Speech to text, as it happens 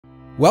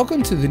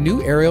Welcome to the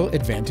new Aerial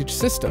Advantage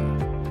system.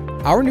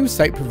 Our new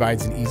site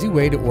provides an easy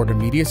way to order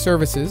media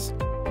services,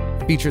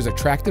 features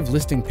attractive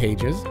listing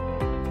pages,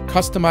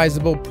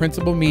 customizable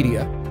printable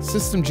media,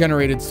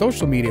 system-generated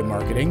social media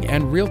marketing,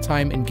 and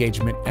real-time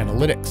engagement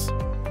analytics.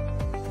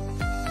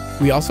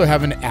 We also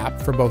have an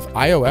app for both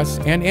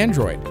iOS and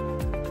Android.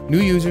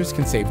 New users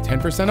can save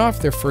 10% off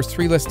their first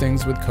 3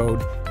 listings with code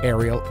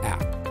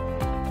AerialApp.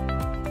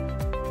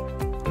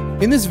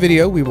 In this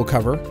video, we will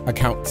cover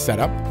account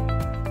setup,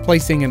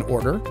 placing an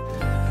order,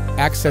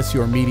 access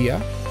your media,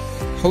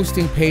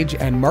 hosting page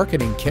and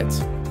marketing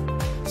kits,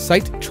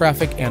 site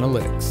traffic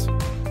analytics.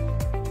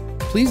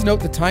 Please note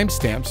the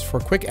timestamps for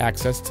quick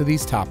access to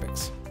these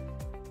topics.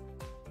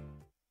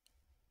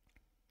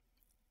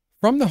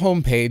 From the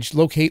home page,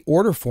 locate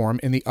Order Form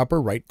in the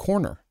upper right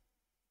corner.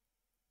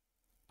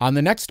 On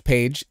the next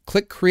page,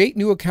 click Create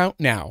New Account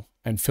Now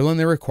and fill in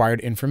the required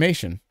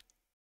information.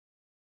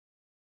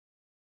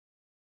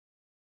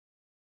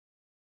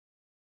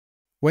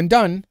 When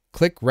done,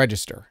 click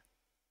Register.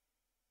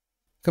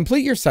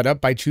 Complete your setup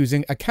by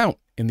choosing Account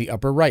in the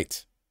upper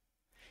right.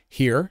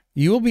 Here,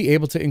 you will be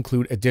able to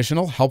include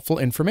additional helpful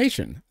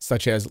information,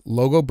 such as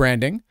logo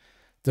branding,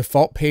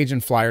 default page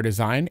and flyer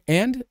design,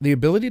 and the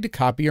ability to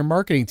copy your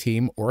marketing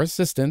team or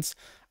assistants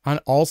on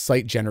all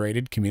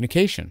site-generated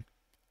communication.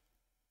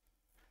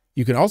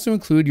 You can also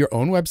include your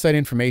own website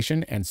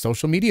information and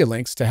social media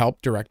links to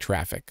help direct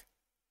traffic.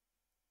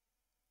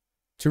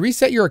 To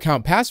reset your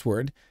account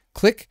password,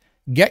 click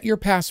Get Your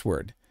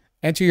Password,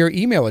 enter your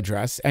email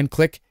address, and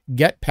click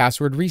Get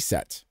Password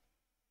Reset.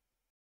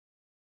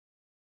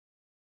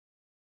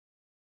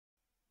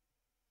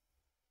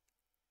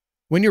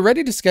 When you're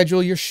ready to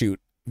schedule your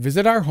shoot,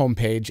 visit our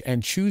homepage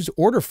and choose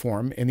Order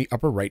Form in the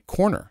upper right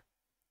corner.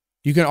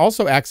 You can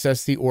also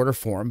access the order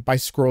form by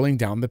scrolling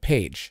down the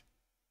page.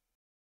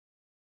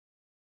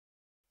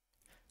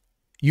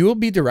 You will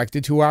be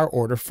directed to our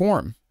order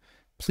form.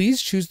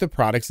 Please choose the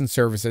products and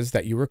services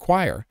that you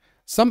require.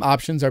 Some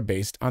options are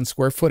based on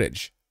square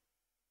footage.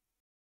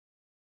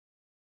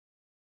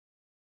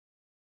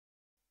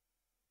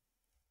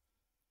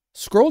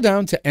 Scroll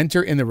down to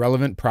enter in the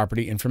relevant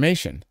property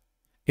information.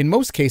 In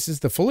most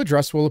cases, the full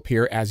address will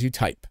appear as you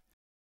type.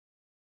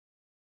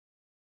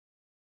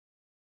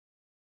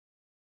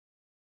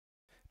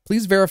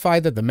 Please verify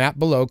that the map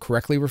below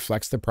correctly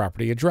reflects the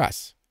property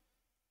address.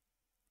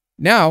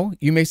 Now,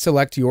 you may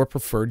select your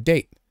preferred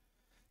date.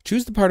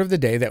 Choose the part of the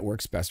day that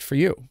works best for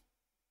you.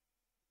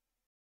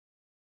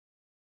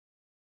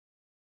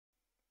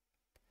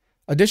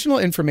 Additional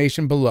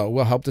information below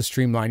will help to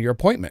streamline your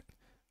appointment.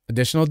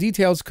 Additional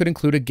details could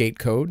include a gate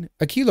code,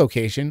 a key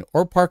location,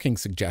 or parking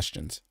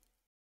suggestions.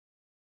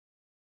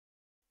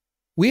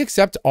 We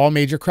accept all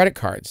major credit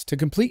cards. To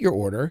complete your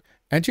order,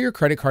 enter your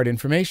credit card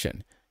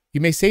information. You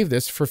may save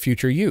this for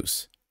future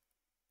use.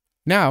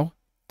 Now,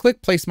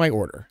 click Place My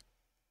Order.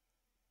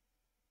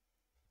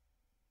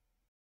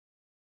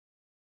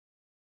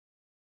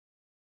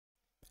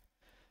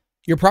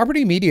 Your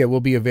property media will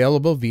be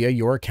available via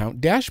your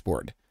account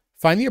dashboard.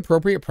 Find the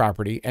appropriate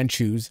property and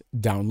choose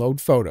Download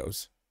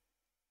Photos.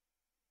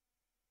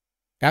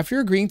 After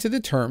agreeing to the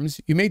terms,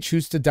 you may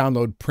choose to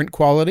download print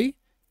quality,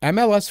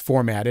 MLS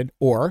formatted,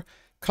 or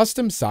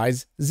custom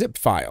size zip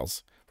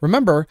files.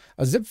 Remember,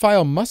 a zip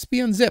file must be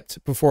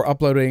unzipped before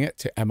uploading it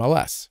to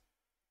MLS.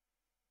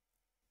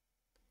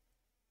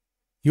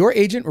 Your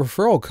agent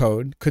referral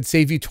code could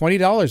save you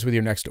 $20 with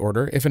your next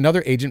order if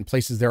another agent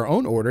places their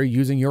own order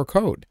using your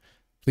code.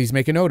 Please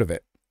make a note of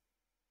it.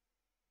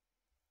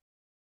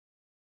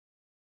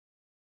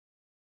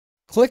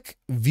 Click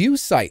View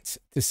Sites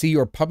to see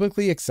your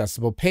publicly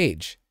accessible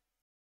page.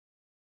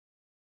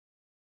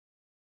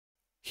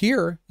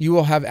 Here, you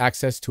will have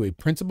access to a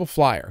printable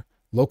flyer,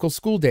 local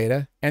school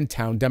data, and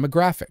town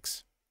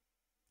demographics.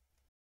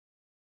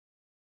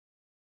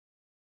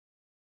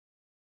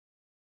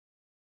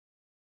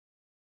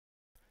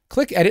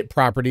 Click Edit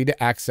Property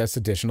to access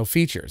additional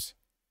features.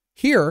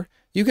 Here,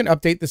 you can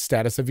update the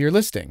status of your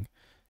listing.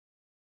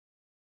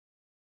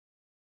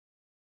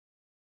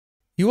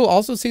 You will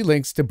also see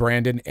links to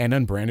branded and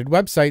unbranded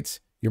websites,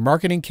 your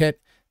marketing kit,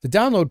 the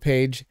download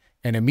page,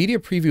 and a media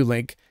preview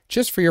link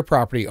just for your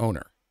property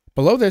owner.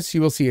 Below this,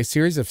 you will see a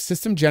series of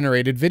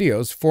system-generated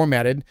videos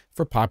formatted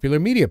for popular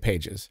media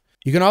pages.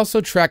 You can also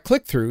track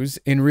click-throughs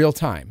in real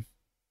time.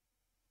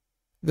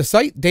 The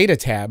Site Data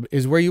tab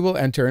is where you will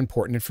enter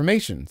important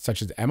information,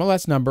 such as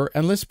MLS number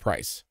and list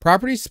price.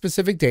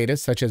 Property-specific data,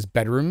 such as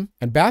bedroom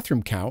and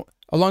bathroom count,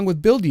 along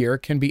with build year,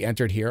 can be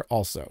entered here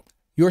also.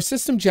 Your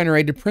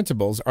system-generated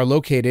printables are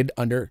located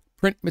under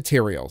Print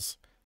Materials.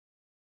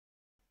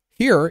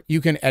 Here,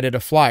 you can edit a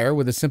flyer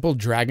with a simple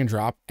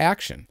drag-and-drop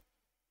action.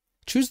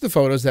 Choose the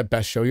photos that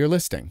best show your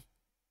listing.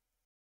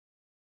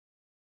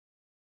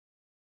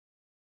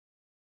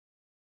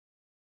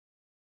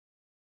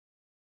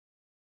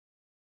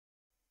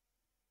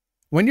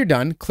 When you're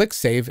done, click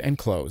Save and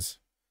Close.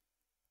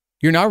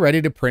 You're now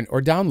ready to print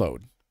or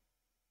download.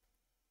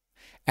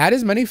 Add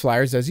as many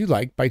flyers as you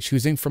like by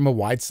choosing from a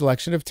wide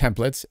selection of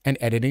templates and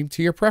editing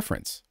to your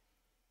preference.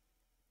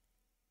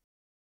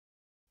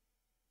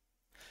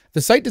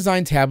 The Site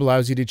Design tab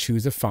allows you to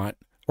choose a font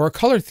or a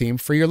color theme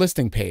for your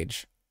listing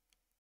page.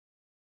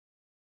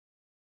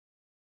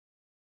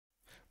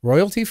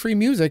 Royalty-free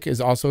music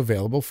is also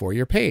available for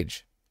your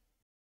page.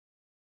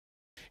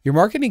 Your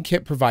marketing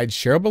kit provides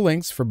shareable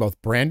links for both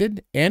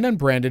branded and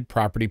unbranded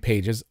property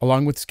pages,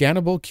 along with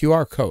scannable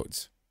QR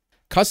codes.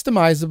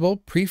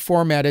 Customizable,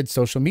 pre-formatted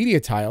social media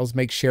tiles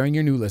make sharing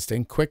your new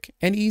listing quick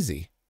and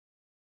easy.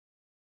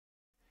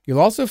 You'll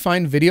also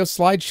find video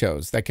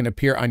slideshows that can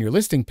appear on your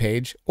listing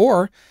page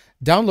or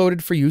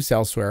downloaded for use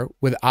elsewhere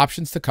with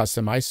options to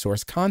customize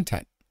source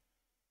content.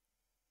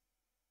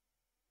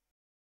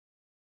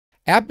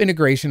 App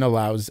integration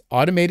allows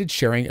automated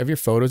sharing of your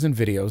photos and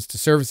videos to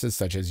services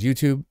such as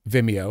YouTube,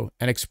 Vimeo,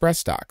 and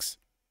ExpressDocs.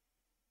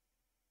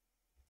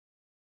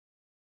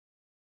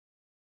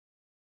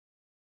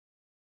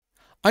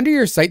 Under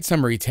your Site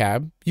Summary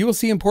tab, you will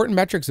see important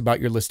metrics about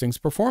your listing's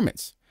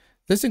performance.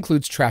 This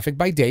includes traffic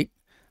by date,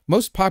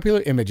 most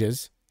popular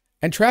images,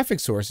 and traffic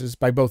sources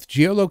by both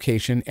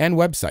geolocation and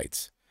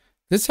websites.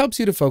 This helps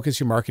you to focus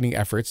your marketing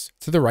efforts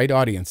to the right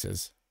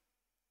audiences.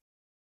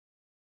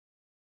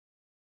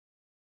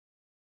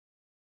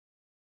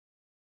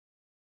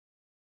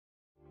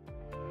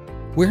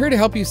 We're here to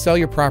help you sell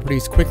your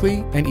properties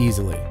quickly and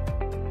easily.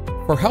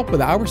 For help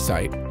with our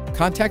site,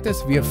 contact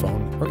us via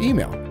phone or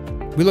email.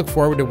 We look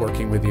forward to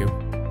working with you.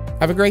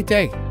 Have a great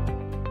day.